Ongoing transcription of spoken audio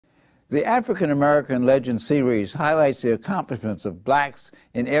The African American Legend series highlights the accomplishments of blacks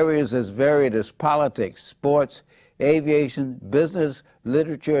in areas as varied as politics, sports, aviation, business,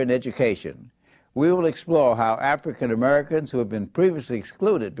 literature, and education. We will explore how African Americans who have been previously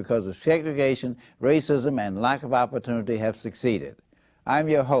excluded because of segregation, racism, and lack of opportunity have succeeded. I'm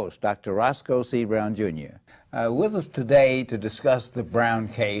your host, Dr. Roscoe C. Brown, Jr. With us today to discuss the Brown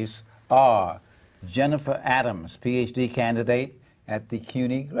case are Jennifer Adams, PhD candidate at the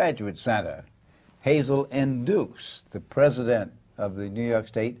CUNY Graduate Center; Hazel N. Dukes, the president of the New York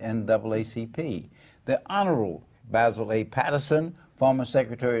State NAACP; the Honorable Basil A. Patterson, former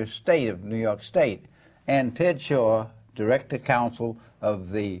Secretary of State of New York State; and Ted Shaw, Director Counsel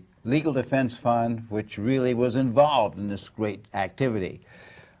of the Legal Defense Fund, which really was involved in this great activity.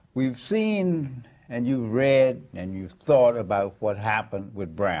 We've seen, and you've read, and you've thought about what happened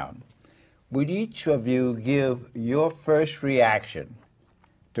with Brown. Would each of you give your first reaction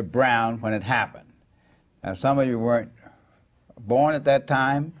to Brown when it happened? Now, some of you weren't born at that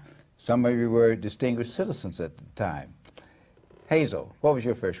time. Some of you were distinguished citizens at the time. Hazel, what was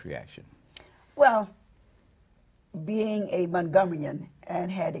your first reaction? Well, being a Montgomeryan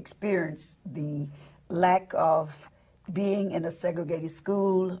and had experienced the lack of being in a segregated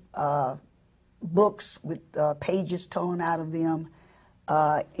school, books with pages torn out of them,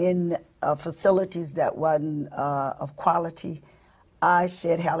 in facilities that wasn't of quality, I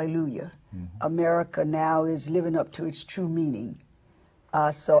said hallelujah. America now is living up to its true meaning.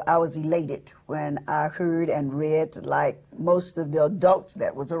 So I was elated when I heard and read, like most of the adults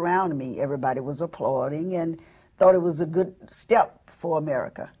that was around me. Everybody was applauding and thought it was a good step for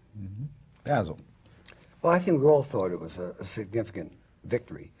America. Basil. Well, I think we all thought it was a significant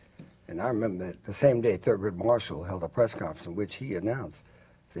victory. And I remember that the same day, Thurgood Marshall held a press conference in which he announced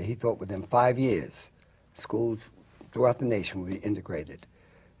that he thought within 5 years, schools throughout the nation would be integrated.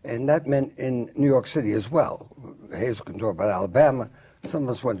 And that meant in New York City as well. Hazel can talk about Alabama. Some of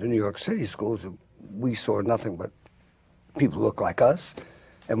us went to New York City schools, and we saw nothing but people who looked like us,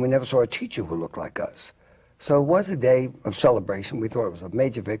 and we never saw a teacher who looked like us. So it was a day of celebration. We thought it was a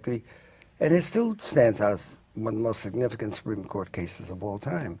major victory, and it still stands out as one of the most significant Supreme Court cases of all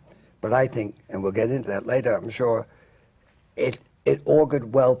time. But I think, and we'll get into that later, I'm sure, it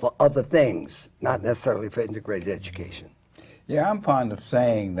augured well for other things, not necessarily for integrated education. Yeah, I'm fond of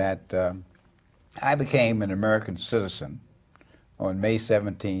saying that I became an American citizen on May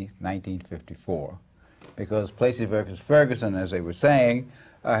 17, 1954, because Plessy versus Ferguson, as they were saying,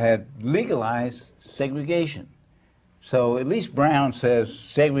 had legalized segregation. So at least Brown says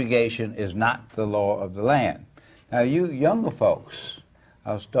segregation is not the law of the land. Now, you younger folks,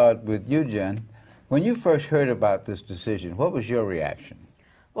 I'll start with you, Jen. When you first heard about this decision, what was your reaction?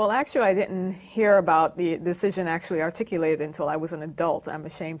 Well, actually, I didn't hear about the decision actually articulated until I was an adult, I'm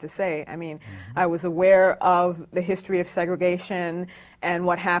ashamed to say. I mean, I was aware of the history of segregation and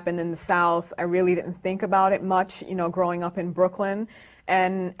what happened in the South. I really didn't think about it much, you know, growing up in Brooklyn.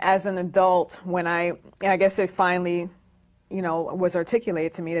 And as an adult, when I guess it finally, you know, was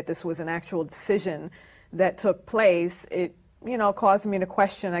articulated to me that this was an actual decision that took place, it, you know, caused me to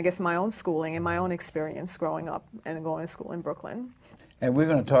question, I guess, my own schooling and my own experience growing up and going to school in Brooklyn. And we're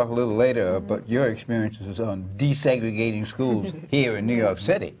going to talk a little later about your experiences on desegregating schools here in New York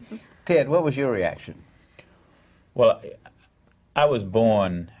City. Ted, what was your reaction? Well, I was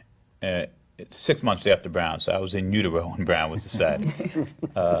born 6 months after Brown, so I was in utero when Brown was decided.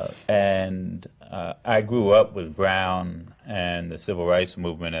 And I grew up with Brown and the Civil Rights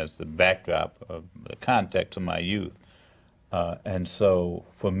Movement as the backdrop of the context of my youth. And so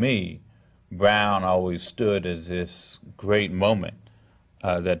for me, Brown always stood as this great moment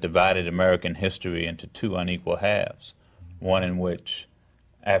that divided American history into two unequal halves, one in which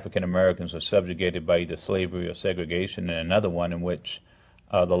African Americans were subjugated by either slavery or segregation, and another one in which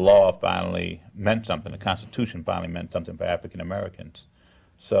the law finally meant something, the Constitution finally meant something for African Americans.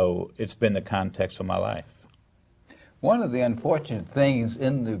 So it's been the context for my life. One of the unfortunate things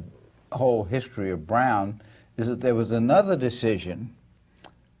in the whole history of Brown is that there was another decision,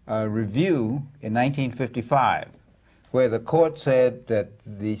 review in 1955, where the court said that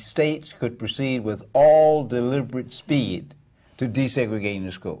the states could proceed with all deliberate speed to desegregating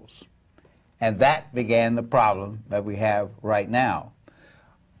the schools. And that began the problem that we have right now.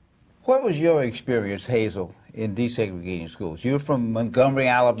 What was your experience, Hazel, in desegregating schools? You're from Montgomery,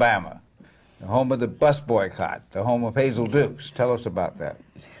 Alabama, the home of the bus boycott, the home of Hazel Dukes. Tell us about that.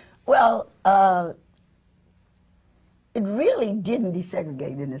 Well, it really didn't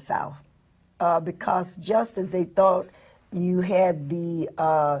desegregate in the South because just as they thought you had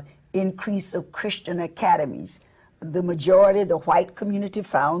the increase of Christian academies, the majority, the white community,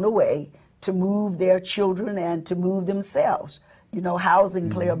 found a way to move their children and to move themselves. You know, housing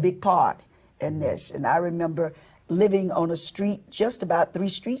played a big part in this. And I remember living on a street, just about 3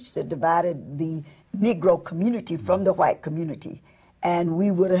 streets that divided the Negro community from the white community. And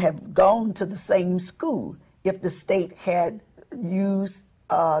we would have gone to the same school if the state had used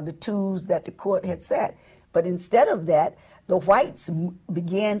the tools that the court had set. But instead of that, the whites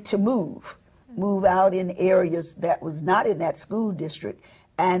began to move out in areas that was not in that school district,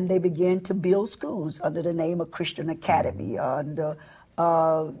 and they began to build schools under the name of Christian Academy, under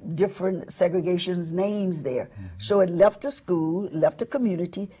different segregations names there. So it left a school, left a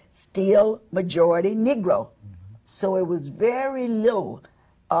community, still majority Negro. So it was very little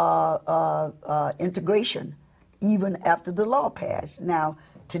integration even after the law passed. Now,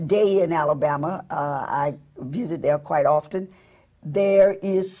 today in Alabama, I visit there quite often, there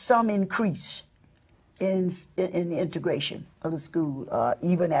is some increase in the integration of the school,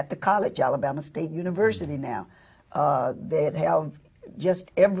 even at the college, Alabama State University now. They have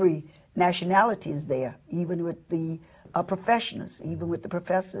just every nationality is there, even with the professionals, even with the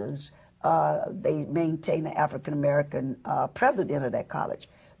professors. They maintain an African-American president of that college,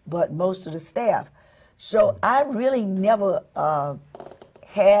 but most of the staff. So I really never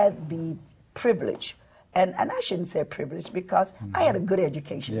had the privilege, and I shouldn't say privilege because I had a good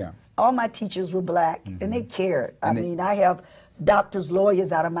education. Yeah. All my teachers were black, and they cared. I mean, I have doctors,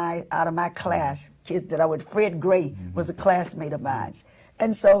 lawyers out of my class, kids that I would. Fred Gray was a classmate of mine,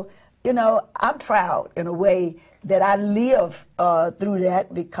 and so you know I'm proud in a way that I live through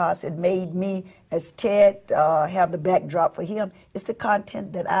that because it made me, as Ted have the backdrop for him. It's the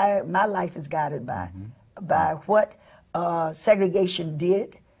content that my life is guided by what segregation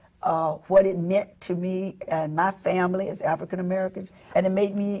did. What it meant to me and my family as African Americans, and it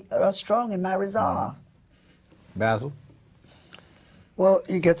made me strong in my resolve. Basil? Well,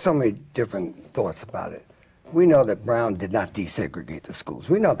 you get so many different thoughts about it. We know that Brown did not desegregate the schools.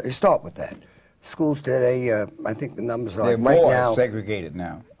 We know that. You start with that. Schools today, I think the numbers are They're right more now segregated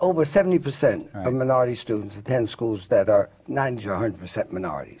now. over 70% of minority students attend schools that are 90 to 100%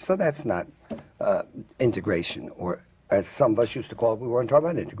 minority. So that's not integration, or as some of us used to call it, we weren't talking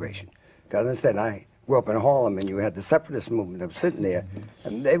about integration. You got to understand, I grew up in Harlem, and you had the separatist movement that was sitting there,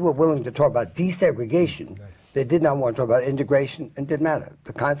 and they were willing to talk about desegregation. They did not want to talk about integration, and it didn't matter.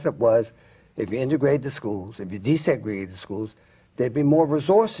 The concept was, if you integrate the schools, if you desegregate the schools, there'd be more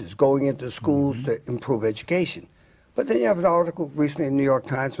resources going into schools to improve education. But then you have an article recently in the New York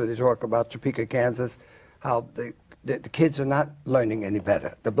Times where they talk about Topeka, Kansas, how the kids are not learning any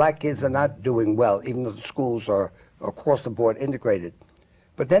better. The black kids are not doing well, even though the schools are across the board integrated.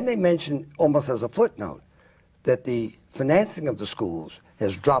 But then they mention, almost as a footnote, that the financing of the schools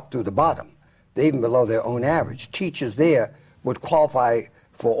has dropped through the bottom. They're even below their own average. Teachers there would qualify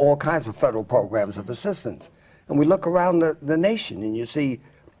for all kinds of federal programs of assistance. And we look around the nation, and you see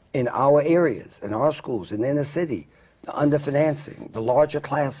in our areas, in our schools, in the inner city, the underfinancing, the larger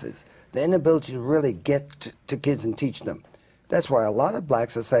classes, the inability to really get to kids and teach them. That's why a lot of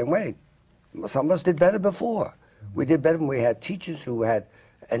blacks are saying, wait, some of us did better before. We did better when we had teachers who had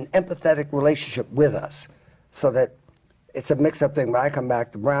an empathetic relationship with us. So that it's a mixed-up thing. When I come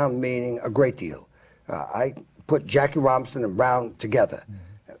back to Brown meaning a great deal. I put Jackie Robinson and Brown together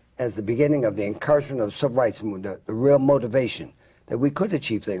as the beginning of the encouragement of the civil rights movement, the real motivation that we could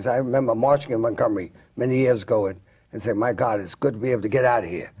achieve things. I remember marching in Montgomery many years ago and saying, my God, it's good to be able to get out of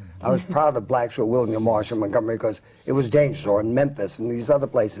here. I was proud of blacks who were willing to march in Montgomery because it was dangerous, or in Memphis and these other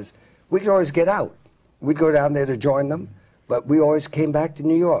places. We could always get out. We'd go down there to join them, but we always came back to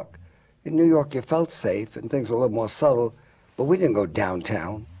New York. In New York, you felt safe and things were a little more subtle, but we didn't go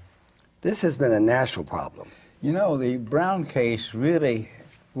downtown. This has been a national problem. You know, the Brown case really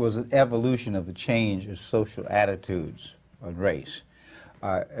was an evolution of a change of social attitudes on race.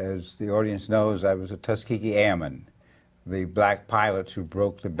 As the audience knows, I was a Tuskegee Airman, the black pilots who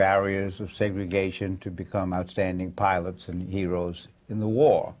broke the barriers of segregation to become outstanding pilots and heroes in the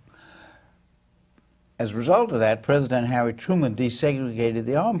war. As a result of that, President Harry Truman desegregated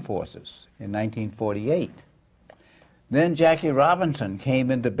the armed forces in 1948. Then Jackie Robinson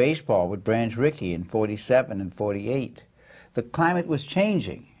came into baseball with Branch Rickey in 47 and 48. The climate was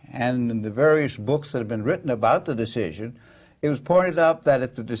changing, and in the various books that have been written about the decision, it was pointed out that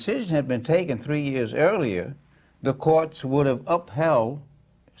if the decision had been taken 3 years earlier, the courts would have upheld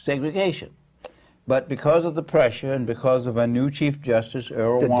segregation. But because of the pressure and because of a new Chief Justice,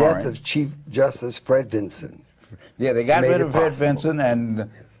 Earl Warren... The death of Chief Justice Fred Vinson. Yeah, they got rid of Fred Vinson, and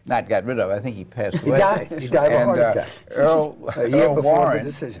not got rid of, I think he passed away. He died. He died of a heart attack. Earl a year before Warren the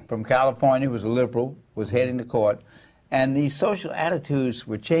decision from California, who was a liberal, was heading the court, And these social attitudes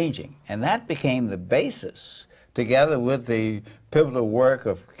were changing, and that became the basis, together with the pivotal work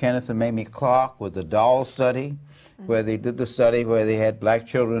of Kenneth and Mamie Clark with the doll study, where they did the study where they had black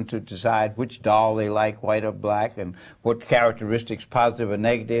children to decide which doll they like, white or black, and what characteristics, positive or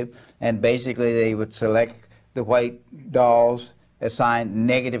negative, and basically they would select the white dolls, assign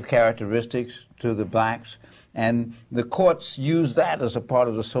negative characteristics to the blacks, and the courts used that as a part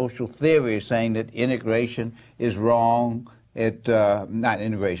of the social theory, saying that integration is wrong, not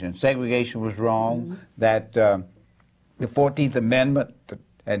integration, segregation was wrong, that the 14th Amendment,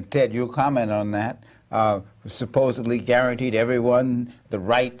 and Ted, you'll comment on that, supposedly guaranteed everyone the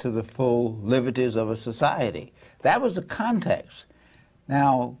right to the full liberties of a society. That was the context.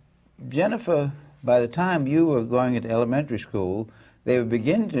 Now, Jennifer, by the time you were going into elementary school, they were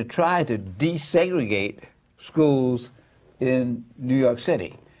beginning to try to desegregate schools in New York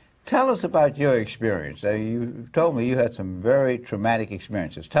City. Tell us about your experience. You told me you had some very traumatic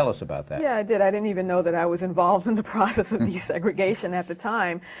experiences. Tell us about that. Yeah, I did. I didn't even know that I was involved in the process of desegregation at the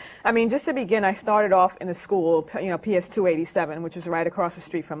time. I mean, just to begin, I started off in a school, PS 287, which was right across the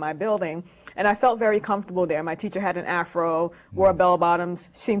street from my building, and I felt very comfortable there. My teacher had an afro, wore bell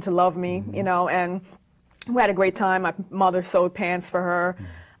bottoms, seemed to love me, and we had a great time. My mother sewed pants for her.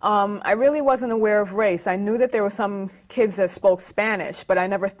 I really wasn't aware of race. I knew that there were some kids that spoke Spanish, but I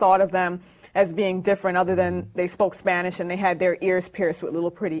never thought of them as being different other than they spoke Spanish and they had their ears pierced with little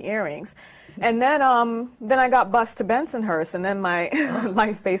pretty earrings. And then I got bused to Bensonhurst, and then my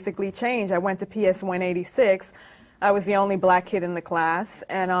life basically changed. I went to PS 186. I was the only black kid in the class,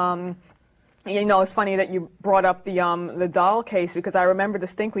 and it's funny that you brought up the doll case, because I remember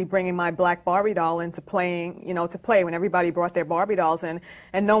distinctly bringing my black Barbie doll into playing, to play when everybody brought their Barbie dolls in,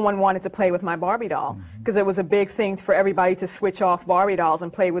 and no one wanted to play with my Barbie doll, because it was a big thing for everybody to switch off Barbie dolls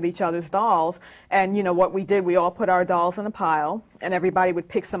and play with each other's dolls. And what we did, we all put our dolls in a pile, and everybody would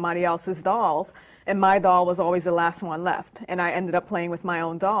pick somebody else's dolls, and my doll was always the last one left, and I ended up playing with my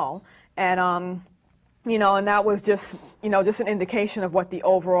own doll. And and that was just, just an indication of what the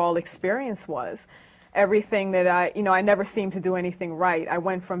overall experience was. Everything that I never seemed to do anything right. I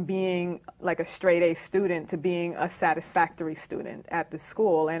went from being like a straight A student to being a satisfactory student at the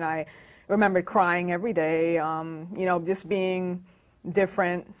school, and I remember crying every day, just being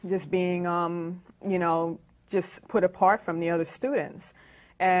different, just being, just put apart from the other students.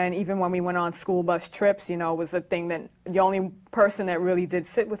 And even when we went on school bus trips, was a thing that the only person that really did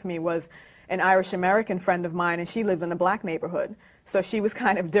sit with me was an Irish-American friend of mine, and she lived in a black neighborhood. So she was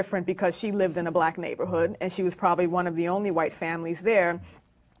kind of different because she lived in a black neighborhood, and she was probably one of the only white families there.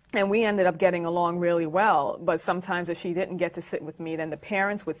 And we ended up getting along really well, but sometimes if she didn't get to sit with me, then the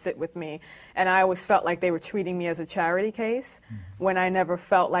parents would sit with me. And I always felt like they were treating me as a charity case, when I never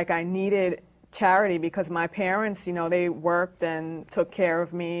felt like I needed charity, because my parents, they worked and took care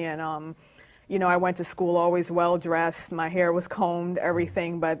of me, and I went to school always well-dressed, my hair was combed,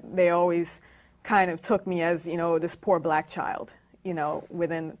 everything, but they always kind of took me as, this poor black child,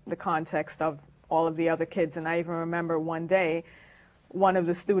 within the context of all of the other kids. And I even remember one day, one of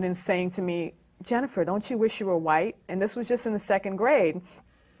the students saying to me, "Jennifer, don't you wish you were white?" And this was just in the 2nd grade.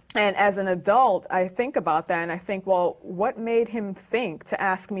 And as an adult, I think about that, and I think, well, what made him think to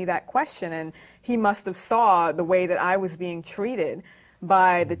ask me that question? And he must have saw the way that I was being treated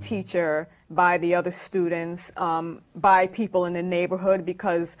by the teacher, by the other students, by people in the neighborhood,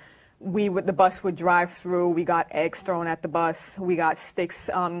 because the bus would drive through, we got eggs thrown at the bus, we got sticks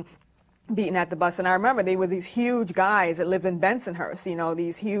beaten at the bus. And I remember they were these huge guys that lived in Bensonhurst,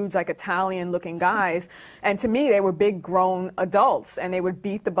 these huge, like, Italian-looking guys. And to me, they were big, grown adults, and they would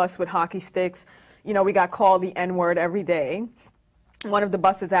beat the bus with hockey sticks. We got called the N-word every day. One of the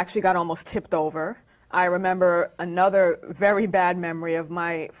buses actually got almost tipped over. I remember another very bad memory of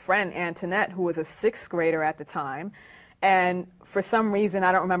my friend Antoinette, who was a 6th grader at the time. And for some reason,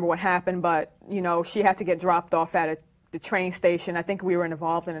 I don't remember what happened, but, she had to get dropped off at the train station. I think we were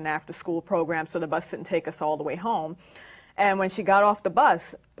involved in an after-school program, so the bus didn't take us all the way home. And when she got off the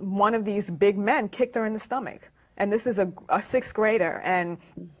bus, one of these big men kicked her in the stomach. And this is a 6th grader. And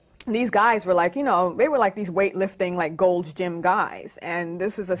these guys were like, they were like these weightlifting, like Gold's Gym guys. And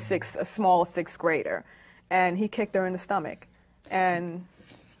this is a small 6th grader. And he kicked her in the stomach. And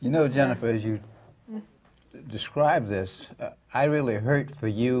Jennifer, as you describe this, I really hurt for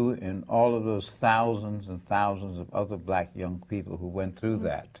you and all of those thousands and thousands of other black young people who went through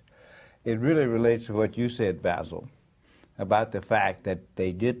that. It really relates to what you said, Basil, about the fact that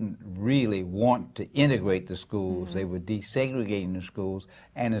they didn't really want to integrate the schools. They were desegregating the schools.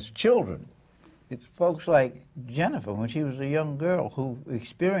 And as children, it's folks like Jennifer, when she was a young girl, who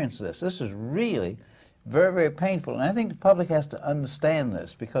experienced this. This is really very, very painful. And I think the public has to understand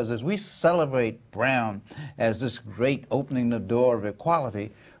this, because as we celebrate Brown as this great opening the door of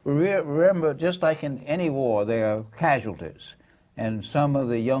equality, remember, just like in any war, there are casualties. And some of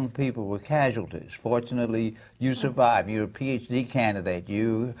the young people were casualties. Fortunately, you survived. You're a PhD candidate.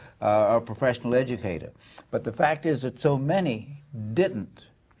 You are a professional educator. But the fact is that so many didn't.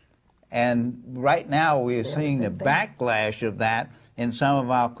 And right now we're seeing the backlash of that in some of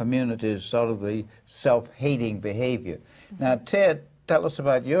our communities, sort of the self-hating behavior. Now, Ted, tell us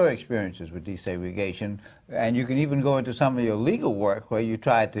about your experiences with desegregation, and you can even go into some of your legal work where you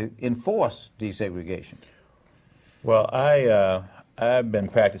tried to enforce desegregation. Well, I've been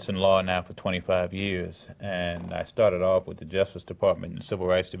practicing law now for 25 years, and I started off with the Justice Department and Civil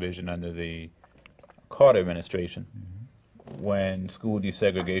Rights Division under the Carter administration, when school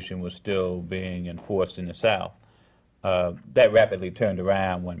desegregation was still being enforced in the South. That rapidly turned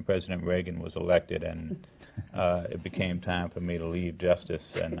around when President Reagan was elected, and it became time for me to leave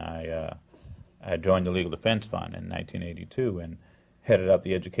justice, and I joined the Legal Defense Fund in 1982 and headed up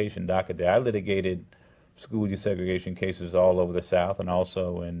the education docket there. I litigated school desegregation cases all over the South and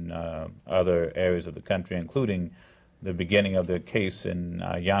also in other areas of the country, including the beginning of the case in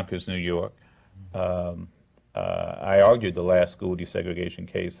Yonkers, New York. I argued the last school desegregation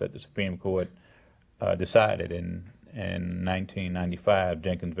case that the Supreme Court decided in 1995,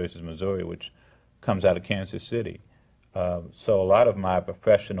 Jenkins versus Missouri, which comes out of Kansas City. So a lot of my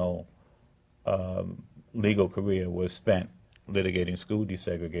professional legal career was spent litigating school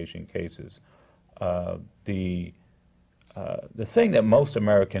desegregation cases. The thing that most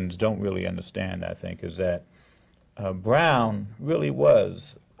Americans don't really understand, I think, is that Brown really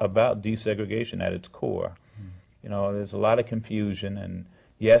was about desegregation at its core. You know, there's a lot of confusion, and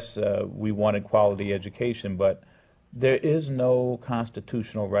yes, we wanted quality education, but there is no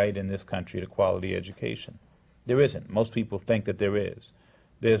constitutional right in this country to quality education. There isn't. Most people think that there is.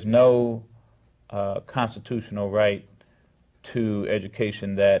 There's no constitutional right to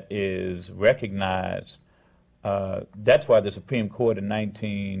education that is recognized. That's why the Supreme Court in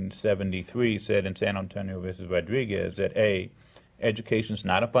 1973 said in San Antonio versus Rodriguez that A, education is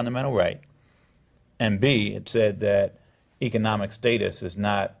not a fundamental right, and B, it said that economic status is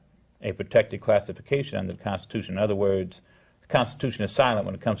not a protected classification under the Constitution. In other words, the Constitution is silent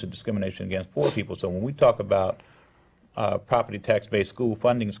when it comes to discrimination against poor people. So when we talk about property tax-based school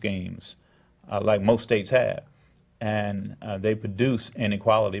funding schemes, like most states have, and they produce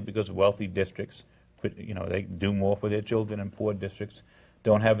inequality because wealthy districts, you know, they do more for their children, and poor districts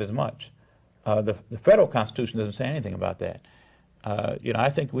don't have as much. The federal Constitution doesn't say anything about that. You know, I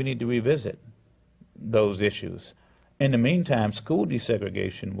think we need to revisit those issues. In the meantime, school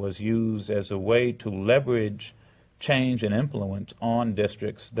desegregation was used as a way to leverage change and influence on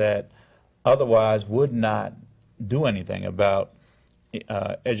districts that otherwise would not do anything about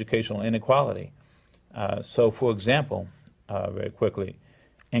educational inequality. So, for example, very quickly,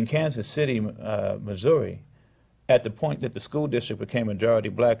 in Kansas City, Missouri, at the point that the school district became majority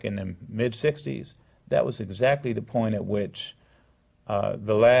black in the mid-'60s, that was exactly the point at which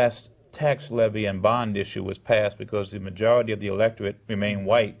the last tax levy and bond issue was passed, because the majority of the electorate remained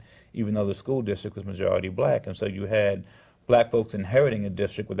white, even though the school district was majority black. And so you had black folks inheriting a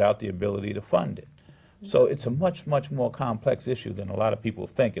district without the ability to fund it. So it's a much, much more complex issue than a lot of people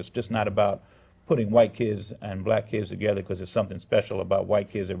think. It's just not about putting white kids and black kids together because there's something special about white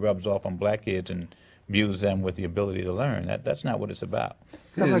kids that rubs off on black kids and imbues them with the ability to learn. That's not what it's about.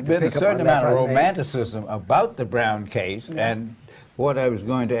 There's been a certain amount of romanticism about the Brown case, and what I was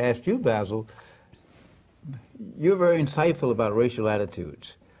going to ask you, Basil, you're very insightful about racial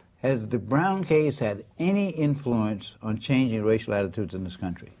attitudes. Has the Brown case had any influence on changing racial attitudes in this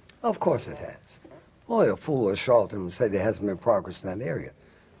country? Of course it has. Only a fool or a charlatan would say there hasn't been progress in that area.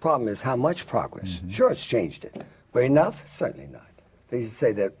 Problem is how much progress. Sure, it's changed it, but enough? Certainly not. They used to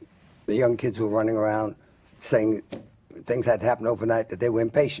say that the young kids who were running around saying things had to happen overnight, that they were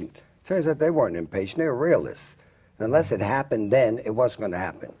impatient. Turns out they weren't impatient, they were realists. Unless it happened then, it wasn't going to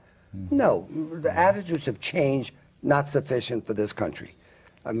happen. No, the attitudes have changed, not sufficient for this country.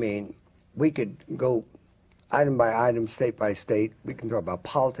 I mean, we could go item by item, state by state. We can talk about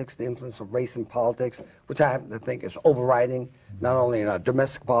politics, the influence of race in politics, which I happen to think is overriding, not only in our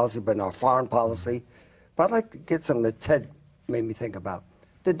domestic policy, but in our foreign policy. But I'd like to get something that Ted made me think about.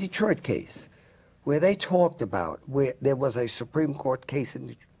 The Detroit case, where they talked about, where there was a Supreme Court case in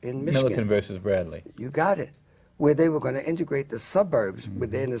Michigan. Milliken versus Bradley. You got it. Where they were going to integrate the suburbs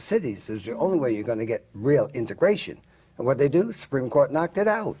within the cities. Is the only way you're going to get real integration. And what they do, Supreme Court knocked it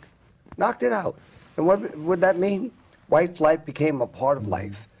out. Knocked it out. And what would that mean? White flight became a part of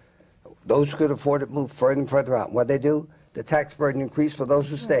life. Those who could afford it moved further and further out. What they do, the tax burden increased for those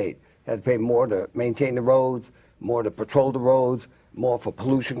who stayed. Had to pay more to maintain the roads, more to patrol the roads, more for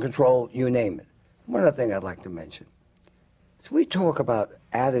pollution control, you name it. One other thing I'd like to mention. So we talk about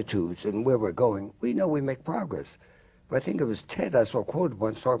attitudes and where we're going. We know we make progress. But I think it was Ted I saw quoted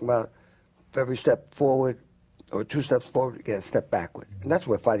once talking about for every step forward or 2 steps forward, you get a step backward. And that's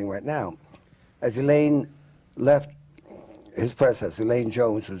what we're fighting right now. As Elaine left his predecessor, Elaine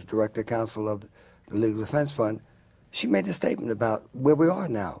Jones, who's Director Counsel of the Legal Defense Fund, she made a statement about where we are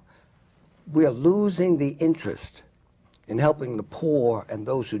now. We are losing the interest in helping the poor and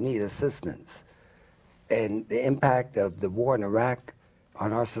those who need assistance. And the impact of the war in Iraq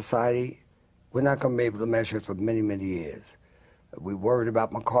on our society, we're not going to be able to measure it for many, many years. We worried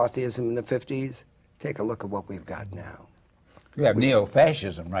about McCarthyism in the 50s. Take a look at what we've got now. We have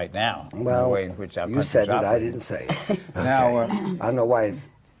neo-fascism right now. Well, the way in which our you said it, I operating. didn't say it. Okay. Now, I don't know why it's...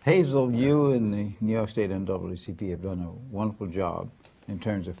 Hazel, you and the New York State NAACP have done a wonderful job in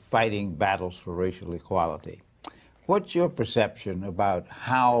terms of fighting battles for racial equality. What's your perception about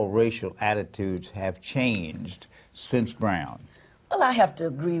how racial attitudes have changed since Brown? Well, I have to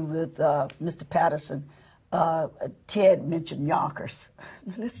agree with Mr. Patterson. Ted mentioned Yonkers.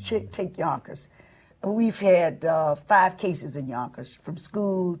 Let's take Yonkers. We've had 5 cases in Yonkers, from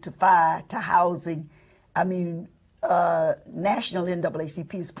school to fire to housing. I mean, national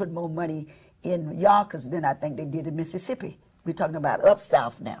NAACP has put more money in Yonkers than I think they did in Mississippi. We're talking about up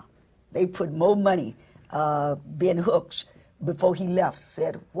south now. They put more money. Ben Hooks, before he left,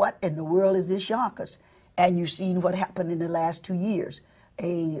 said, "What in the world is this Yonkers?" And you've seen what happened in the last 2 years.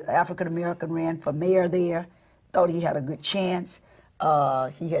 A African-American ran for mayor there, thought he had a good chance.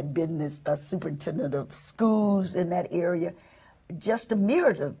 He had been a superintendent of schools in that area. Just a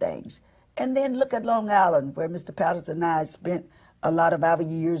myriad of things. And then look at Long Island, where Mr. Patterson and I spent a lot of our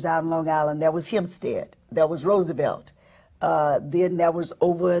years out in Long Island. There was Hempstead. There was Roosevelt. Then there was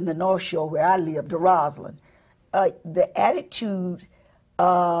over in the North Shore where I lived, the Roslyn. The attitude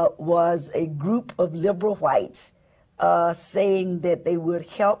was a group of liberal whites saying that they would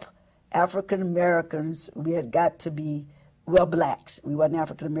help African Americans. We had got to be, well, blacks. We weren't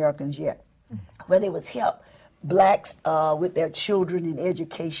African Americans yet. Where they was help blacks with their children in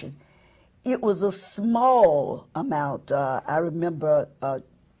education. It was a small amount. I remember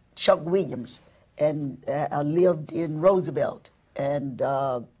Chuck Williams, and lived in Roosevelt, and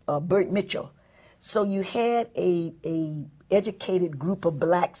Burt Mitchell. So you had a educated group of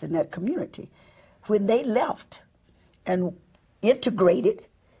blacks in that community. When they left and integrated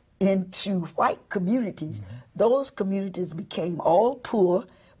into white communities, those communities became all poor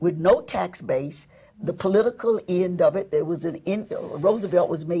with no tax base. The political end of it, there was Roosevelt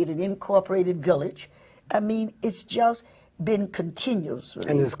was made an incorporated village. I mean, it's just been continuous.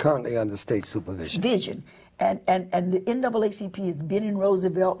 And is currently under state supervision. And the NAACP has been in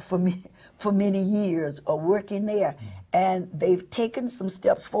Roosevelt for many years, or working there, and they've taken some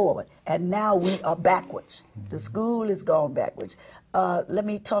steps forward, and now we are backwards. The school has gone backwards. Let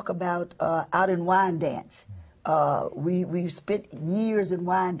me talk about out in Wyandanch. We spent years in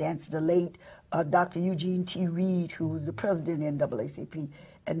Wyandanch. The late Dr. Eugene T. Reed, who was the president of NAACP,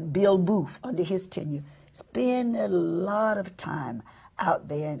 and Bill Booth under his tenure, spend a lot of time out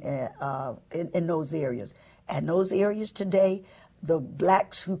there in those areas. And those areas today, the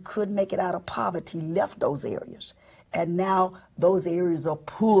blacks who could make it out of poverty left those areas. And now those areas are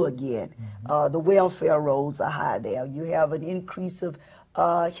poor again. The welfare rolls are high there. You have an increase of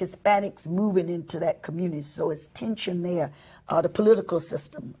Hispanics moving into that community, so it's tension there. The political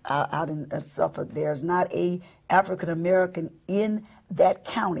system out in Suffolk, there's not a African American in that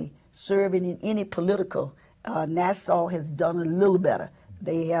county serving in any political. Nassau has done a little better.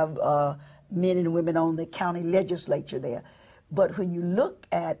 They have men and women on the county legislature there. But when you look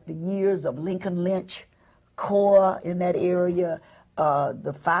at the years of Lincoln Lynch, CORE in that area,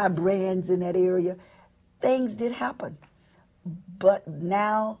 the 5 brands in that area, things did happen. But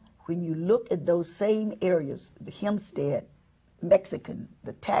now, when you look at those same areas, the Hempstead, Mexican,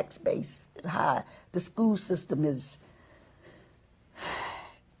 the tax base is high, the school system is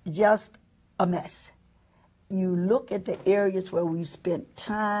just a mess. You look at the areas where we've spent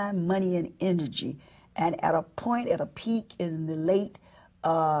time, money, and energy, and at a point, at a peak in the late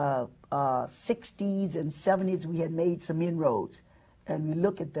 60s and 70s, we had made some inroads. And we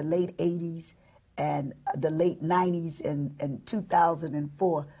look at the late 80s and the late 90s and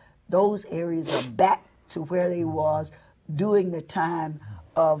 2004, those areas are back to where they was during the time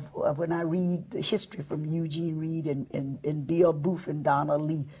of when I read the history from Eugene Reed and Bill Booth and Donna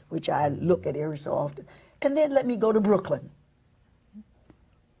Lee, which I look at every so often. And then let me go to Brooklyn.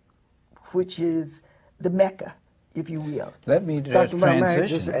 which is the Mecca, if you will. Let me Dr. Brown, may I transition.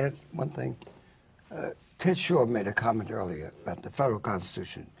 just add one thing? Ted Shore made a comment earlier about the federal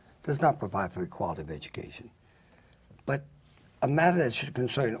Constitution does not provide for equality of education. But a matter that should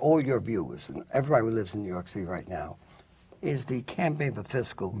concern all your viewers and everybody who lives in New York City right now is the Campaign for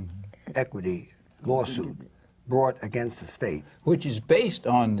Fiscal Equity lawsuit brought against the state. Which is based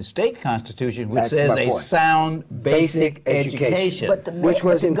on the state constitution, which That's says my a point. sound basic education. But the, Which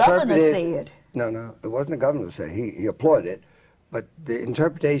was the governor interpreted- said, No, it wasn't the governor who said it. He applauded it. But the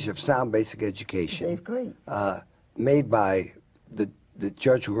interpretation of sound basic education Safe grade. made by the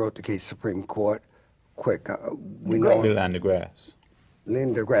judge who wrote the case, Supreme Court, we know Great. him, Leland DeGrasse.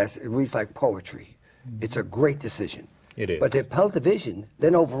 Leland DeGrasse, it reads like poetry. It's a great decision. It is. But the appellate division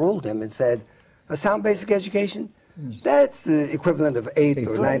then overruled him and said, a sound basic education, that's the equivalent of 8th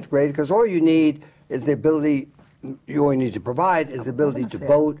or grade. 9th grade, because all you need is the ability, you only need to provide is the ability to said.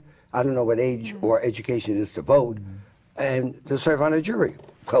 vote. I don't know what age or education is to vote, and to serve on a jury.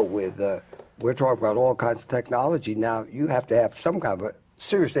 Well, we're talking about all kinds of technology. Now, you have to have some kind of a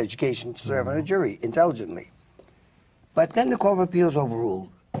serious education to serve on a jury intelligently. But then the Court of Appeals overruled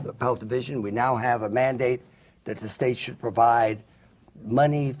the appellate division. We now have a mandate that the state should provide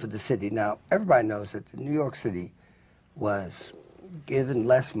money for the city. Now, everybody knows that New York City was given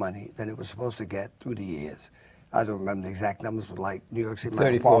less money than it was supposed to get through the years. I don't remember the exact numbers, but like New York City might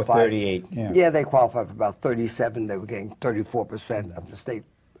 34, qualify. 38, yeah. Yeah, they qualified for about 37. They were getting 34% of the state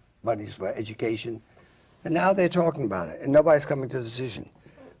monies for education. And now they're talking about it, and nobody's coming to a decision.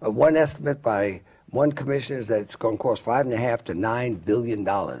 One estimate by one commissioner is that it's going to cost $5.5 to $9 billion.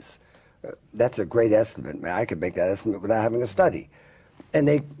 That's a great estimate. Man, I could make that estimate without having a study. And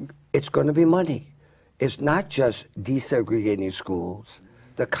it's going to be money. It's not just desegregating schools.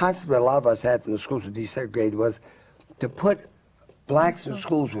 The concept that a lot of us had when the schools were desegregated was to put blacks in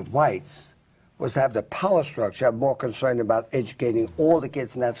schools with whites was to have the power structure, have more concern about educating all the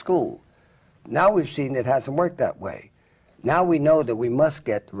kids in that school. Now we've seen it hasn't worked that way. Now we know that we must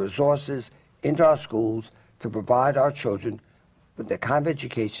get the resources into our schools to provide our children with the kind of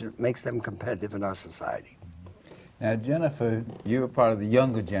education that makes them competitive in our society. Now, Jennifer, you're part of the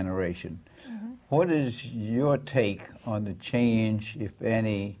younger generation. What is your take on the change, if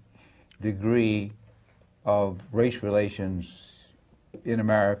any, degree of race relations in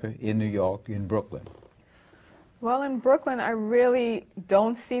America, in New York, in Brooklyn? Well, in Brooklyn, I really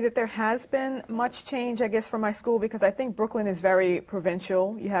don't see that there has been much change, I guess, for my school, because I think Brooklyn is very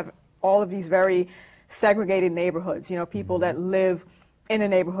provincial. You have all of these very segregated neighborhoods, you know, people that live in a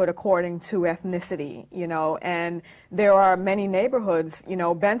neighborhood according to ethnicity, you know, and there are many neighborhoods, you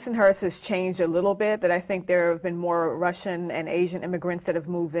know, Bensonhurst has changed a little bit, that I think there have been more Russian and Asian immigrants that have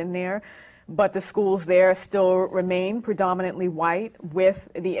moved in there, but the schools there still remain predominantly white with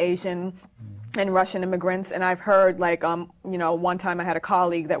the Asian and Russian immigrants. And I've heard, like, you know, one time I had a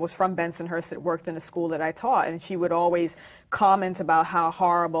colleague that was from Bensonhurst that worked in a school that I taught, and she would always comment about how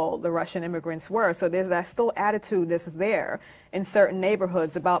horrible the Russian immigrants were. So there's that still attitude that's there in certain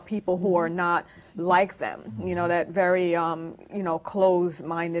neighborhoods about people who are not like them, you know, that very, you know,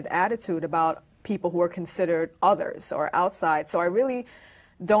 closed-minded attitude about people who are considered others or outside. So I really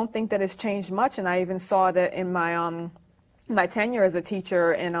don't think that it's changed much, and I even saw that in my tenure as a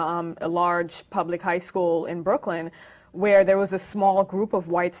teacher in a large public high school in Brooklyn, where there was a small group of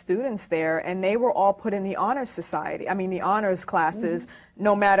white students there, and they were all put in the honors society. I mean, the honors classes,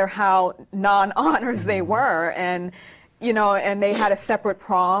 no matter how non-honors they were. And, you know, and they had a separate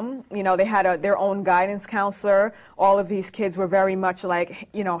prom. You know, they had their own guidance counselor. All of these kids were very much like,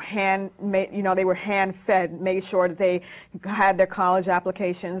 you know, they were hand-fed, made sure that they had their college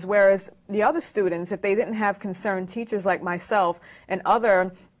applications. Whereas the other students, if they didn't have concerned teachers like myself and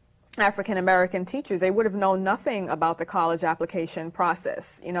other African-American teachers, they would have known nothing about the college application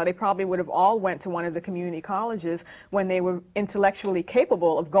process. You know, they probably would have all went to one of the community colleges when they were intellectually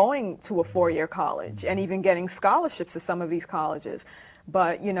capable of going to a four-year college and even getting scholarships to some of these colleges.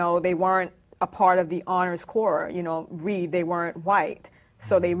 But, you know, they weren't a part of the honors corps. You know, they weren't white,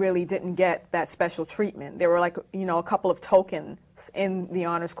 so they really didn't get that special treatment. There were, like, you know, a couple of tokens in the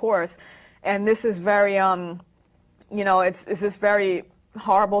honors course. And this is very, you know, it's just very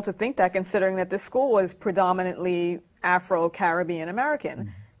horrible to think that, considering that this school was predominantly Afro-Caribbean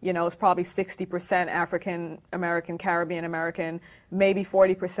American. You know, it's probably 60% African-American, Caribbean-American, maybe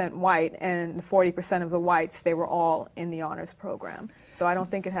 40% white, and 40% of the whites, they were all in the honors program. So I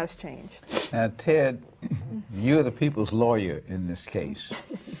don't think it has changed. Now, Ted, you're the people's lawyer in this case.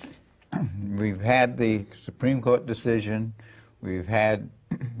 We've had the Supreme Court decision. We've had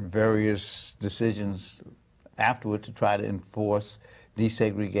various decisions afterward to try to enforce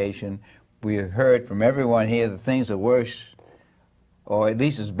desegregation. we heard from everyone here that things are worse, or at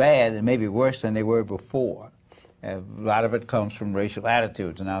least as bad and maybe worse than they were before. And a lot of it comes from racial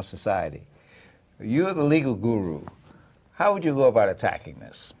attitudes in our society. You're the legal guru. How would you go about attacking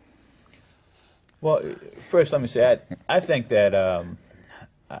this? Well, first let me say, I think that,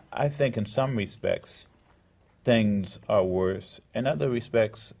 I think in some respects things are worse. In other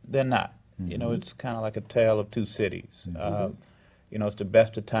respects, they're not. You know, it's kind of like a tale of two cities. You know, it's the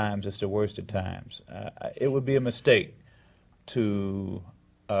best of times, it's the worst of times. It would be a mistake to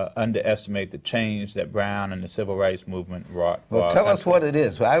underestimate the change that Brown and the Civil Rights Movement wrought. Well, tell us what it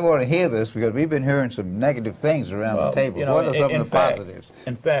is. I want to hear this because we've been hearing some negative things around the table. You know, what are some of the positives?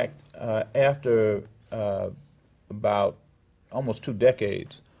 In fact, after about almost 2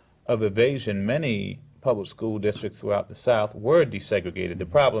 decades of evasion, many public school districts throughout the South were desegregated. The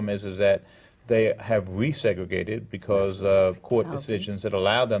problem is that they have resegregated because of court decisions that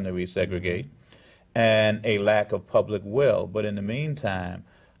allow them to resegregate and a lack of public will. But in the meantime,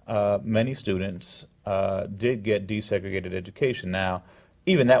 many students did get desegregated education. Now,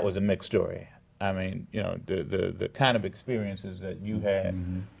 even that was a mixed story. I mean, you know, the kind of experiences that you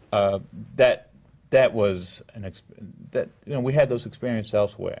had, that was you know, we had those experiences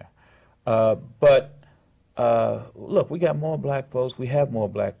elsewhere. But look, we got more black folks. We have more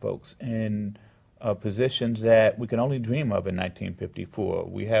black folks in positions that we can only dream of in 1954.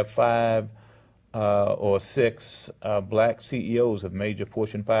 We have 5 or 6 black CEOs of major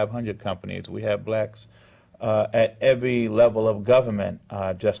Fortune 500 companies. We have blacks at every level of government,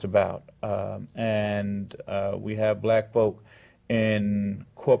 just about. And we have black folk in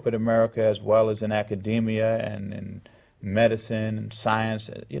corporate America as well as in academia and in medicine and science.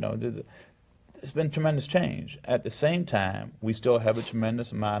 You know, it's been tremendous change. At the same time, we still have a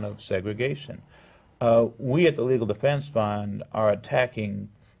tremendous amount of segregation. We at the Legal Defense Fund are attacking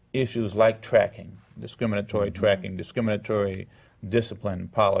issues like tracking, discriminatory tracking, discriminatory discipline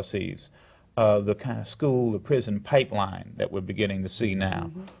policies, the kind of school, the prison pipeline that we're beginning to see now,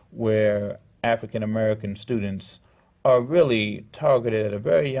 where African American students are really targeted at a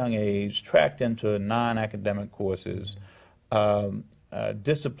very young age, tracked into non-academic courses,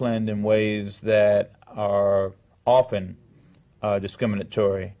 disciplined in ways that are often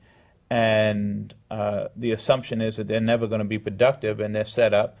discriminatory, and the assumption is that they're never going to be productive, and they're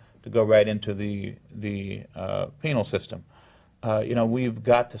set up to go right into the penal system. You know, we've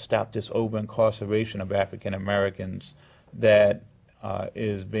got to stop this over-incarceration of African Americans that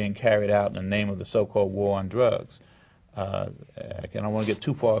is being carried out in the name of the so-called war on drugs. I don't want to get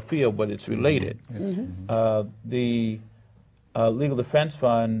too far afield, but it's related. The Legal Defense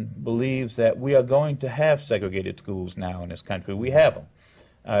Fund believes that we are going to have segregated schools now in this country. We have them.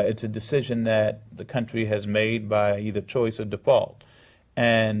 It's a decision that the country has made by either choice or default.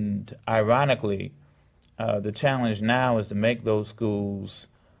 And ironically, the challenge now is to make those schools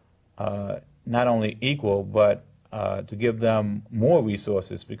not only equal, but to give them more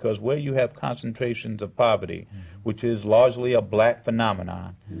resources, because where you have concentrations of poverty, which is largely a black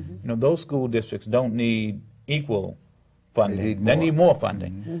phenomenon, you know, those school districts don't need equal funding. They need more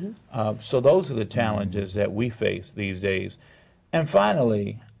funding. So those are the challenges that we face these days. And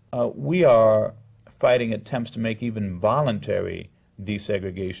finally, we are fighting attempts to make even voluntary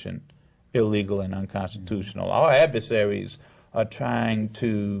desegregation illegal and unconstitutional. Our adversaries are trying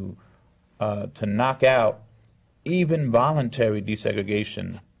to knock out even voluntary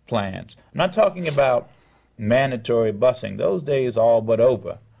desegregation plans. I'm not talking about mandatory busing. Those days are all but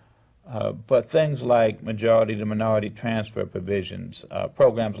over. But things like majority to minority transfer provisions,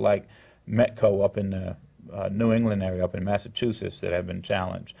 programs like METCO up in the New England area, up in Massachusetts, that have been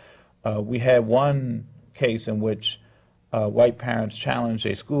challenged. We had one case in which white parents challenged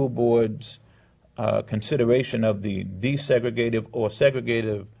a school board's consideration of the desegregative or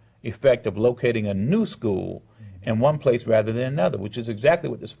segregative effect of locating a new school in one place rather than another, which is exactly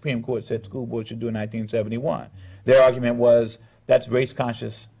what the Supreme Court said school boards should do in 1971. Their argument was that's race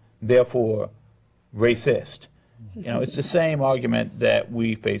conscious, therefore racist. You know, it's the same argument that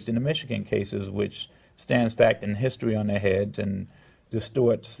we faced in the Michigan cases, which stands fact and history on their heads and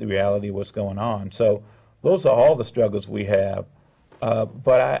distorts the reality of what's going on. So those are all the struggles we have.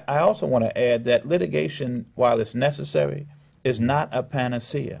 But I also want to add that litigation, while it's necessary, is not a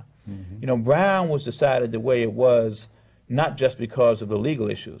panacea. You know, Brown was decided the way it was not just because of the legal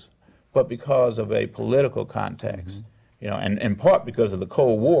issues, but because of a political context, you know, and in part because of the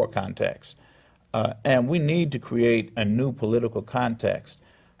Cold War context. And we need to create a new political context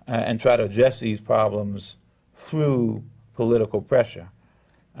and try to address these problems through political pressure.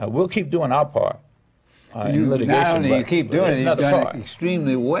 We'll keep doing our part, in litigation. Not only you keep doing it, you've another done part. it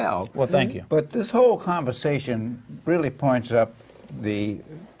extremely well. Well, thank you. But this whole conversation really points up the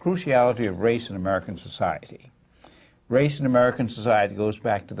cruciality of race in American society. Race in American society goes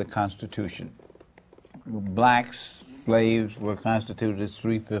back to the Constitution. Blacks, slaves were constituted as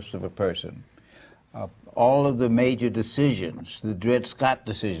 3/5 of a person. All of the major decisions, the Dred Scott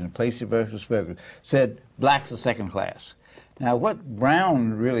decision, Plessy versus Ferguson, said blacks are second class. Now, what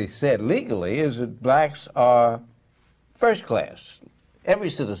Brown really said legally is that blacks are first class. Every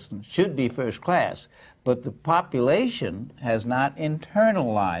citizen should be first class, but the population has not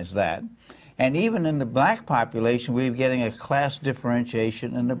internalized that. And even in the black population, we're getting a class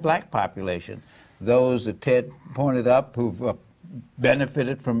differentiation in the black population. Those that Ted pointed up who've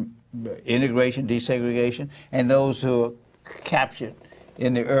benefited from integration, desegregation, and those who are captured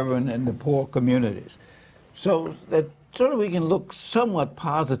in the urban and the poor communities. So that sort of we can look somewhat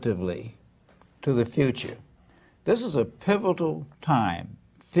positively to the future. This is a pivotal time,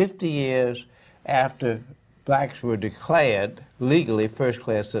 50 years after blacks were declared legally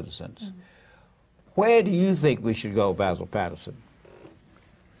first-class citizens. Where do you think we should go, Basil Patterson?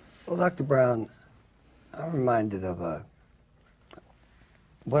 Well, Dr. Brown, I'm reminded of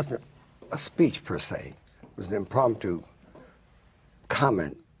wasn't a speech per se. It was an impromptu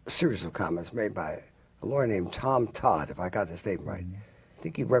comment, a series of comments made by a lawyer named Tom Todd, if I got his name right. I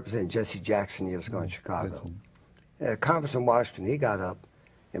think he represented Jesse Jackson years ago in Chicago. At a conference in Washington, he got up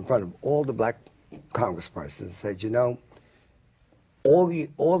in front of all the black congresspersons and said, you know, all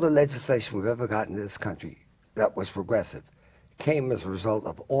the legislation we've ever gotten in this country that was progressive came as a result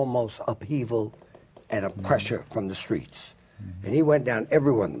of almost upheaval and a pressure from the streets. And he went down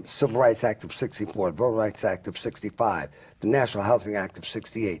every one of them, Civil Rights Act of 64, the Voting Rights Act of 65, the National Housing Act of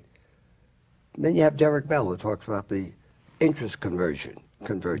 68. And then you have Derek Bell, who talks about the interest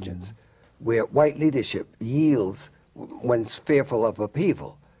convergence, where white leadership yields when it's fearful of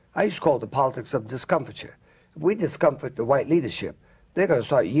upheaval. I used to call it the politics of discomfiture. If we discomfort the white leadership, they're going to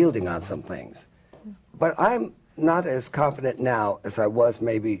start yielding on some things. But I'm not as confident now as I was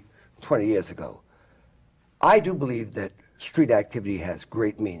maybe 20 years ago. I do believe that street activity has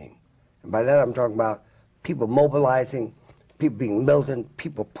great meaning. And by that I'm talking about people mobilizing, people being militant,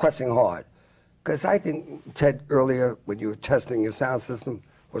 people pressing hard. Because I think Ted earlier, when you were testing your sound system,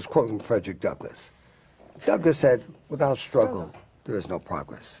 was quoting Frederick Douglass. Douglass said, without struggle, there is no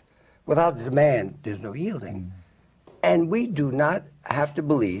progress. Without demand, there's no yielding. And we do not have to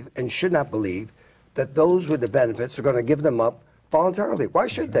believe and should not believe that those with the benefits are going to give them up voluntarily. Why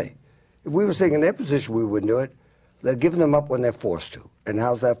should they? If we were sitting in their position, we wouldn't do it. They're giving them up when they're forced to. And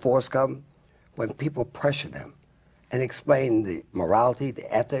how's that force come? When people pressure them and explain the morality,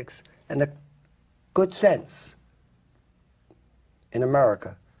 the ethics, and the good sense in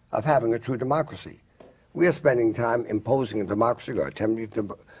America of having a true democracy. We are spending time imposing a democracy or attempting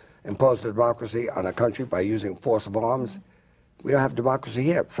to impose a democracy on a country by using force of arms. We don't have democracy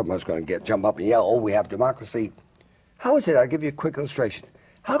here. Someone's going to jump up and yell, oh, we have democracy. How is it? I'll give you a quick illustration.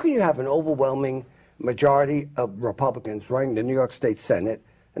 How can you have an overwhelming majority of Republicans running the New York State Senate,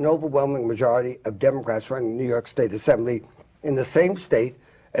 an overwhelming majority of Democrats running the New York State Assembly in the same state,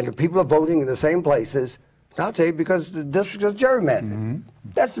 and the people are voting in the same places? I'll tell you, because the district is gerrymandered.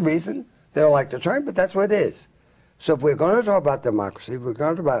 That's the reason. They don't like the term, but that's what it is. So if we're going to talk about democracy, if we're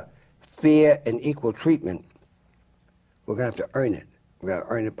going to talk about fair and equal treatment, we're going to have to earn it. We're going to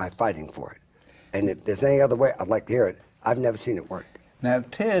earn it by fighting for it. And if there's any other way, I'd like to hear it. I've never seen it work. Now,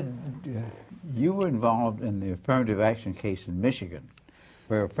 Ted, you were involved in the affirmative action case in Michigan,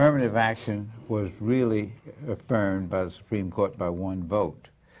 where affirmative action was really affirmed by the Supreme Court by one vote.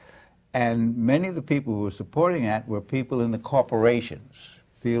 And many of the people who were supporting that were people in the corporations,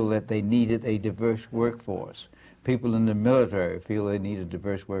 feel that they needed a diverse workforce. People in the military feel they need a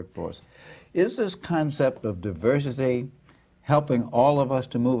diverse workforce. Is this concept of diversity helping all of us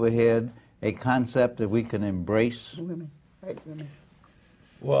to move ahead, a concept that we can embrace? Women, right, women.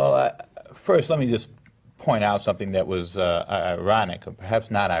 Well, first let me just point out something that was ironic, or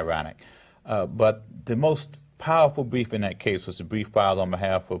perhaps not ironic, but the most powerful brief in that case was a brief filed on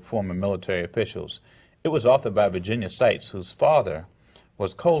behalf of former military officials. It was authored by Virginia Seitz, whose father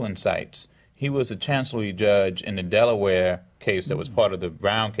was Colin Seitz. He was a chancellery judge in the Delaware case that was part of the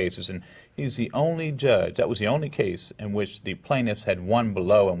Brown cases, and he's the only judge, that was the only case in which the plaintiffs had won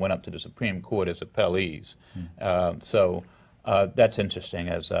below and went up to the Supreme Court as appellees. So that's interesting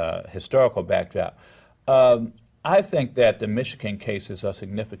as a historical backdrop. I think that the Michigan cases are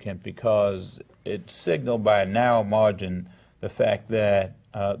significant because it signaled by a narrow margin the fact that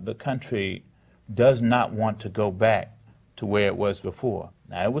the country does not want to go back to where it was before.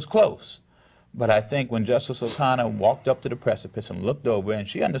 Now, it was close, But I think when Justice O'Connor walked up to the precipice and looked over, and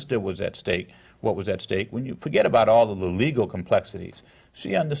she understood what was at stake, when you forget about all of the legal complexities,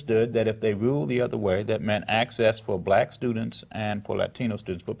 she understood that if they ruled the other way, that meant access for black students and for Latino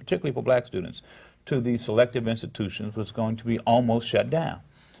students, but particularly for black students, to these selective institutions was going to be almost shut down.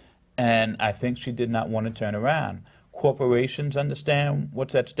 And I think she did not want to turn around. Corporations understand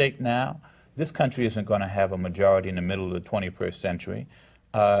what's at stake now. This country isn't going to have a majority in the middle of the 21st century.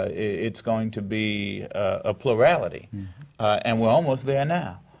 It's going to be a plurality, and we're almost there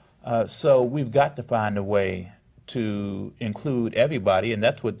now. So we've got to find a way to include everybody, and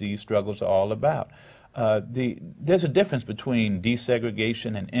that's what these struggles are all about. There's a difference between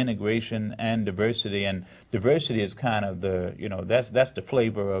desegregation and integration and diversity is kind of the, that's the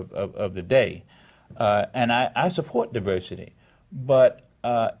flavor of the day. And I support diversity, but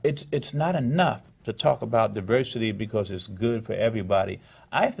it's not enough to talk about diversity because it's good for everybody.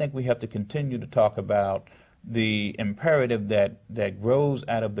 I think we have to continue to talk about the imperative that grows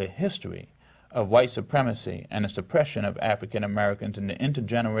out of the history of white supremacy and the suppression of African Americans and the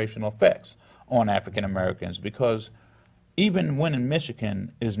intergenerational effects on African Americans, because even winning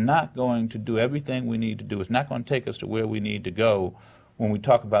Michigan is not going to do everything we need to do. It's not going to take us to where we need to go when we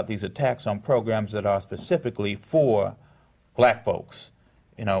talk about these attacks on programs that are specifically for black folks.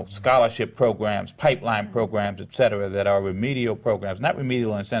 Scholarship programs, pipeline programs, et cetera, that are remedial programs. Not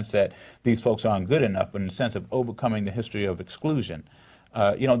remedial in the sense that these folks aren't good enough, but in the sense of overcoming the history of exclusion.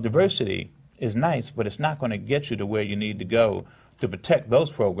 Diversity is nice, but it's not going to get you to where you need to go to protect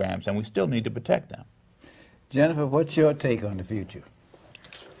those programs, and we still need to protect them. Jennifer, what's your take on the future?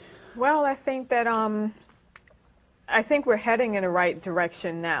 Well, I think that I think we're heading in the right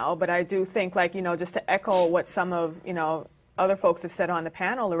direction now, but I do think, just to echo what some of, other folks have said on the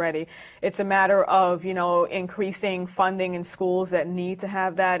panel already, it's a matter of, increasing funding in schools that need to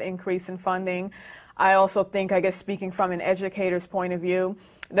have that increase in funding. I also think, I guess speaking from an educator's point of view,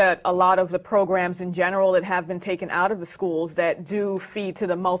 that a lot of the programs in general that have been taken out of the schools that do feed to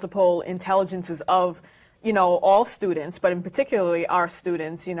the multiple intelligences of all students, but in particularly our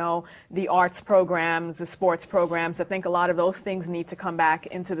students, the arts programs, the sports programs, I think a lot of those things need to come back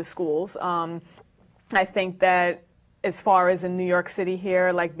into the schools. I think that as far as in New York City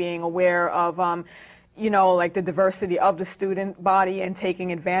here, being aware of, the diversity of the student body and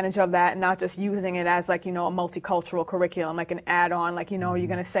taking advantage of that, and not just using it as a multicultural curriculum, like an add-on, you're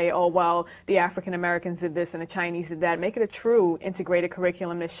going to say, oh, well, the African Americans did this and the Chinese did that. Make it a true integrated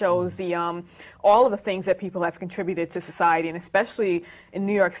curriculum that shows the all of the things that people have contributed to society, and especially in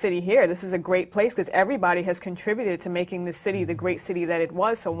New York City here, this is a great place because everybody has contributed to making this city the great city that it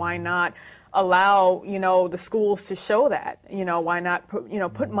was. So why not allow the schools to show that? Why not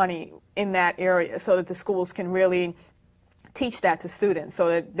put money in that area so that the schools can really teach that to students, so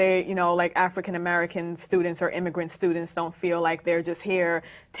that they, African American students or immigrant students don't feel like they're just here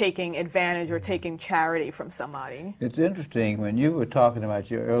taking advantage or taking charity from somebody. It's interesting, when you were talking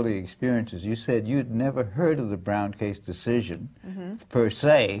about your early experiences, you said you'd never heard of the Brown case decision per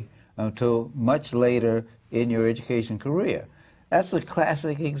se until much later in your education career. That's a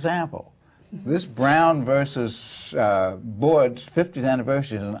classic example. This Brown versus Board's 50th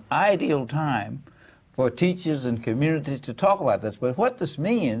anniversary is an ideal time for teachers and communities to talk about this. But what this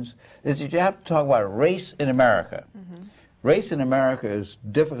means is that you have to talk about race in America. Race in America is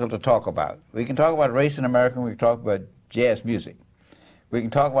difficult to talk about. We can talk about race in America when we talk about jazz music. We can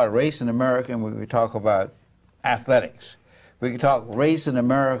talk about race in America when we talk about athletics. We can talk race in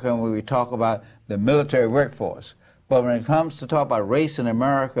America when we talk about the military workforce. But when it comes to talk about race in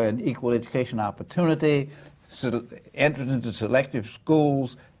America and equal education opportunity, entrance into selective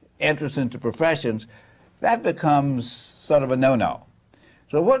schools, entrance into professions, that becomes sort of a no-no.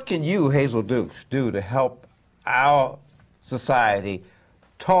 So what can you, Hazel Dukes, do to help our society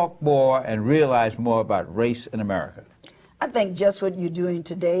talk more and realize more about race in America? I think just what you're doing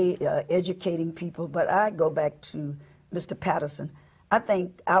today, educating people, but I go back to Mr. Patterson. I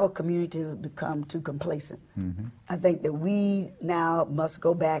think our community has become too complacent. I think that we now must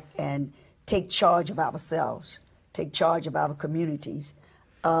go back and take charge of ourselves, take charge of our communities.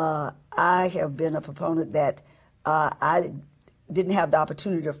 I have been a proponent that I didn't have the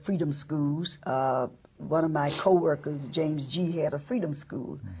opportunity of freedom schools. One of my co-workers, James G., had a freedom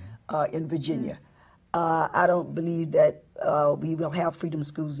school in Virginia. I don't believe that we will have freedom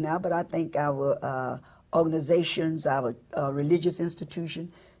schools now, but I think our organizations, our religious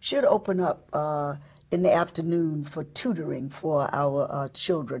institution should open up in the afternoon for tutoring for our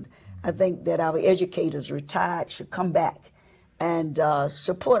children. I think that our educators retired should come back and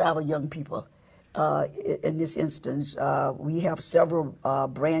support our young people. in this instance. We have several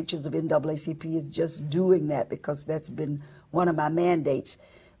branches of NAACP is just doing that because that's been one of my mandates.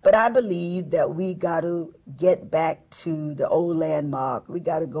 But I believe that we got to get back to the old landmark. We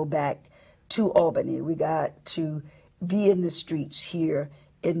got to go back to Albany. We got to be in the streets here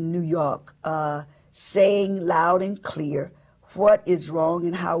in New York, saying loud and clear what is wrong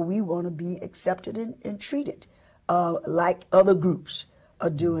and how we want to be accepted and treated like other groups are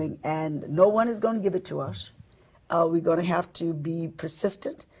doing. And no one is going to give it to us. We're going to have to be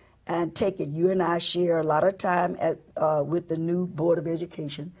persistent and take it. You and I share a lot of time with the new Board of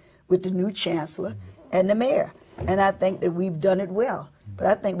Education, with the new Chancellor and the Mayor. And I think that we've done it well. But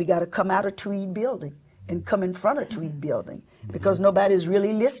I think we got to come out of Tweed Building and come in front of Tweed Building, because nobody's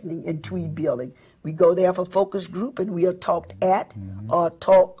really listening in Tweed Building. We go there for focus group and we are talked at or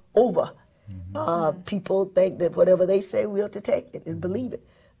talked over. People think that whatever they say, we're to take it and believe it.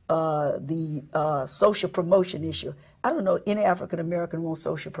 The social promotion issue. I don't know any African American wants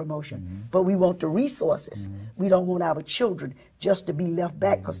social promotion, but we want the resources. We don't want our children just to be left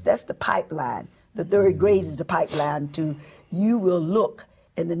back, because that's the pipeline. The third grade is the pipeline to, you will look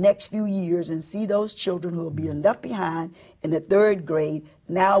in the next few years and see those children who will be left behind in the third grade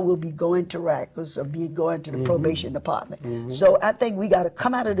now will be going to Rikers or be going to the probation department. So I think we got to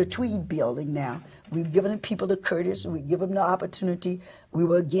come out of the Tweed Building now. We've given people the courtesy, we give them the opportunity. We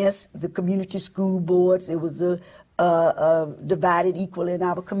were against the community school boards. It was divided equally in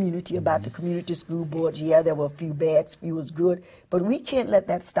our community about the community school boards. Yeah, there were a few bad, few was good, but we can't let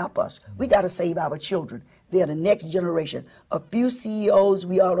that stop us. We got to save our children. They're the next generation. A few CEOs,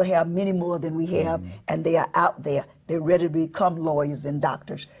 we ought to have many more than we have, and they are out there. They're ready to become lawyers and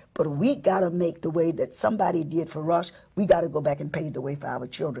doctors. But we got to make the way that somebody did for us. We got to go back and pave the way for our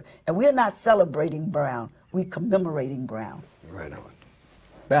children. And we're not celebrating Brown. We're commemorating Brown. Right on.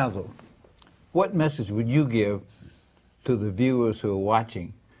 Basil, what message would you give to the viewers who are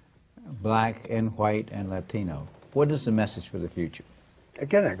watching, black and white and Latino? What is the message for the future?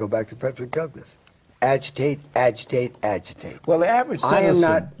 Again, I go back to Frederick Douglass. Agitate, agitate, agitate. Well, the average citizen... I am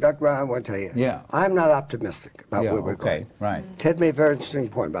not, Dr. Brown, I want to tell you, I'm not optimistic about where we're going. Right. Ted made a very interesting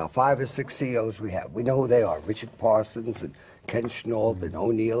point about 5 or 6 CEOs we have. We know who they are, Richard Parsons and Ken Schnaub and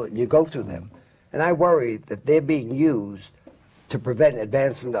O'Neill, and you go through them. And I worry that they're being used to prevent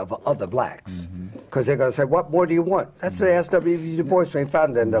advancement of other blacks. Because they're going to say, what more do you want? That's the S.W. Du Bois when he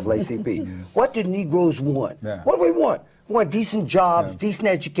founded NAACP. What do Negroes want? What do we want? We want decent jobs, decent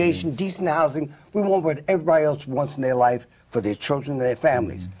education, decent housing. We want what everybody else wants in their life for their children and their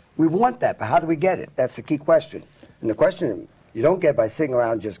families. We want that, but how do we get it? That's the key question. And the question you don't get by sitting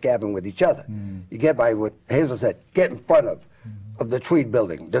around just gabbing with each other. You get by what Hazel said, get in front of the Tweed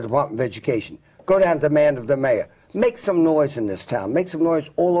Building, the Department of Education. Go down to the man of the mayor. Make some noise in this town. Make some noise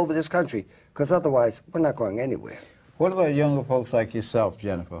all over this country, because otherwise we're not going anywhere. What about younger folks like yourself,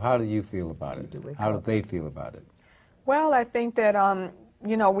 Jennifer? How do you feel about it? How do they feel about it? Well, I think that,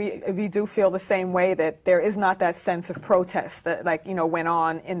 you know, we do feel the same way, that there is not that sense of protest that, like, you know, went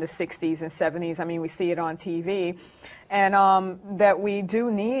on in the 60s and 70s. I mean, we see it on TV. And that we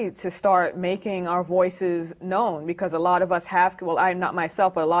do need to start making our voices known, because a lot of us have, well, I'm not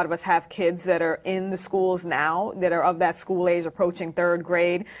myself, but a lot of us have kids that are in the schools now that are of that school age, approaching third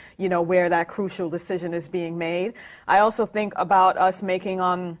grade, you know, where that crucial decision is being made. I also think about us making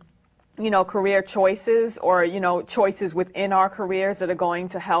you know, career choices, or, you know, choices within our careers that are going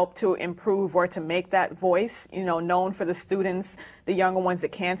to help to improve or to make that voice, you know, known for the students, the younger ones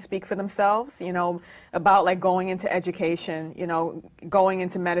that can't speak for themselves, you know, about like going into education, you know, going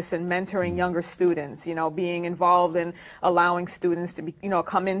into medicine, mentoring younger students, you know, being involved in allowing students to be, you know,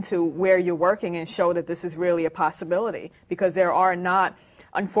 come into where you're working and show that this is really a possibility, because there are not,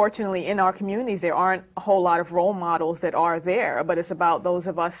 unfortunately, in our communities, there aren't a whole lot of role models that are there, but it's about those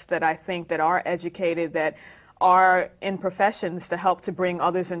of us that I think that are educated, that are in professions, to help to bring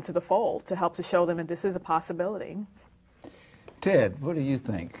others into the fold, to help to show them that this is a possibility. Ted, what do you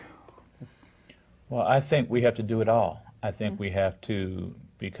think? Well, I think we have to do it all. I think we have to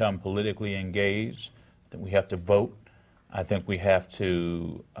become politically engaged, that we have to vote. I think we have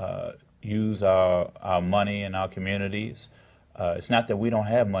to use our money in our communities. It's not that we don't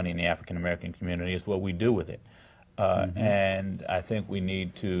have money in the African American community, it's what we do with it. And I think we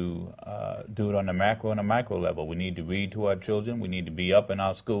need to do it on the macro and a micro level. We need to read to our children. We need to be up in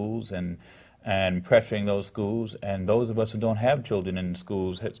our schools and pressuring those schools. And those of us who don't have children in the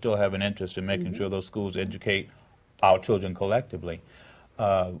schools still have an interest in making sure those schools educate our children collectively.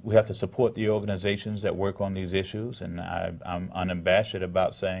 We have to support the organizations that work on these issues, and I'm unabashed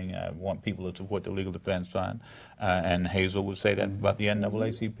about saying I want people to support the Legal Defense Fund, and Hazel would say that about the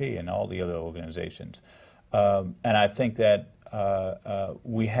NAACP and all the other organizations. And I think that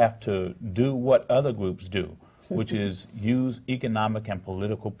we have to do what other groups do, which is use economic and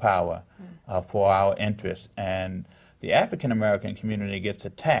political power for our interests. And the African American community gets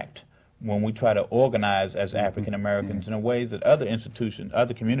attacked when we try to organize as African Americans in ways that other institutions,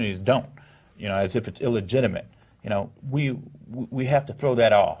 other communities don't, you know, as if it's illegitimate. You know, we have to throw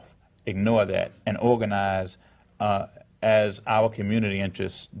that off, ignore that, and organize as our community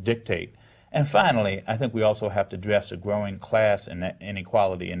interests dictate. And finally, I think we also have to address a growing class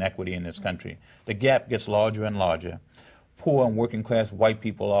inequality and inequity in this country. The gap gets larger and larger. Poor and working class white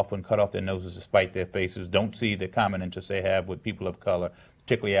people often cut off their noses to spite their faces, don't see the common interests they have with people of color,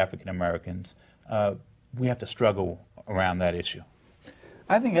 particularly African Americans. We have to struggle around that issue.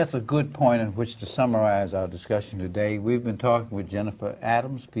 I think that's a good point in which to summarize our discussion today. We've been talking with Jennifer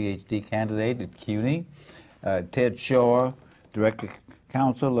Adams, PhD candidate at CUNY, Ted Shore, Director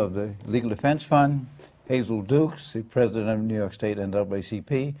Counsel of the Legal Defense Fund, Hazel Dukes, the President of New York State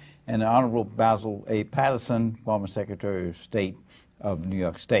NAACP, and the Honorable Basil A. Patterson, former Secretary of State of New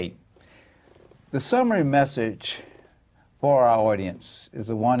York State. The summary message for our audience is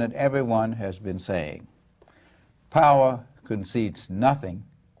the one that everyone has been saying. Power concedes nothing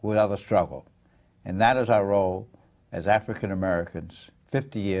without a struggle, and that is our role as African Americans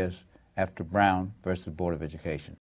 50 years after Brown versus Board of Education.